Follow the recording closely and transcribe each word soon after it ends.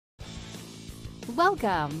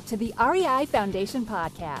Welcome to the REI Foundation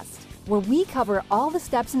Podcast, where we cover all the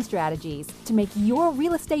steps and strategies to make your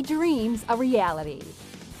real estate dreams a reality.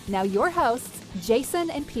 Now your hosts, Jason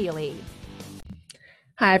and Peely.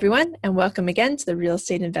 Hi, everyone, and welcome again to the Real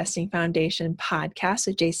Estate Investing Foundation podcast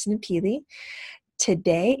with Jason and Peely.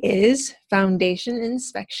 Today is Foundation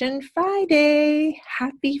Inspection Friday.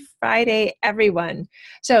 Happy Friday, everyone.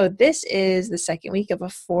 So this is the second week of a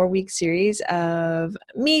 4-week series of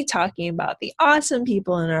me talking about the awesome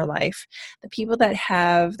people in our life, the people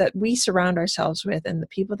that we surround ourselves with, and the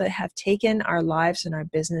people that have taken our lives and our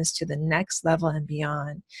business to the next level and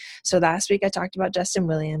beyond. So last week I talked about Justin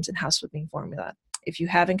Williams and House Flipping Formula. If you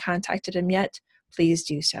haven't contacted him yet, please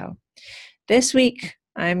do so. This week,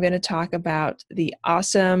 I'm going to talk about the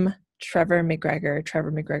awesome Trevor McGregor.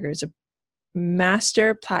 Trevor McGregor is a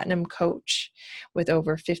master platinum coach with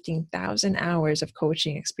over 15,000 hours of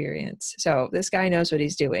coaching experience. So this guy knows what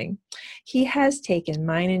he's doing. He has taken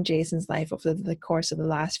mine and Jason's life over the course of the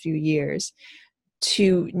last few years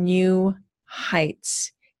to new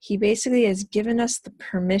heights. He basically has given us the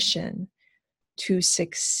permission to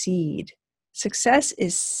succeed. Success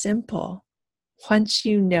is simple once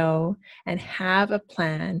you know and have a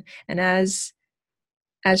plan, and as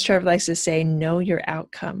Trevor likes to say, know your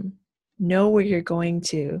outcome, know where you're going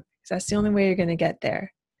to, because that's the only way you're going to get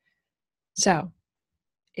there. So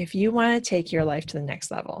if you want to take your life to the next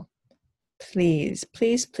level, please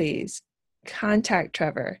contact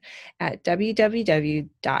Trevor at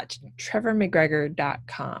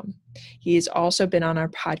www.trevormcgregor.com. He's also been on our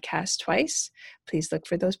podcast twice. Please look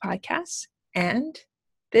for those podcasts. And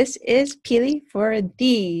this is Peely for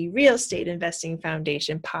the Real Estate Investing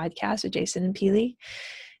Foundation podcast with Jason and Peely.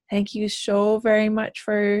 Thank you so very much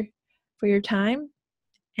for your time,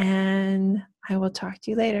 and I will talk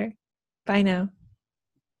to you later. Bye now.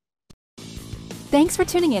 Thanks for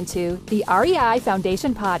tuning into the REI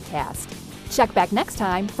Foundation Podcast. Check back next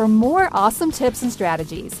time for more awesome tips and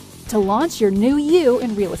strategies to launch your new you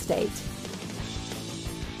in real estate.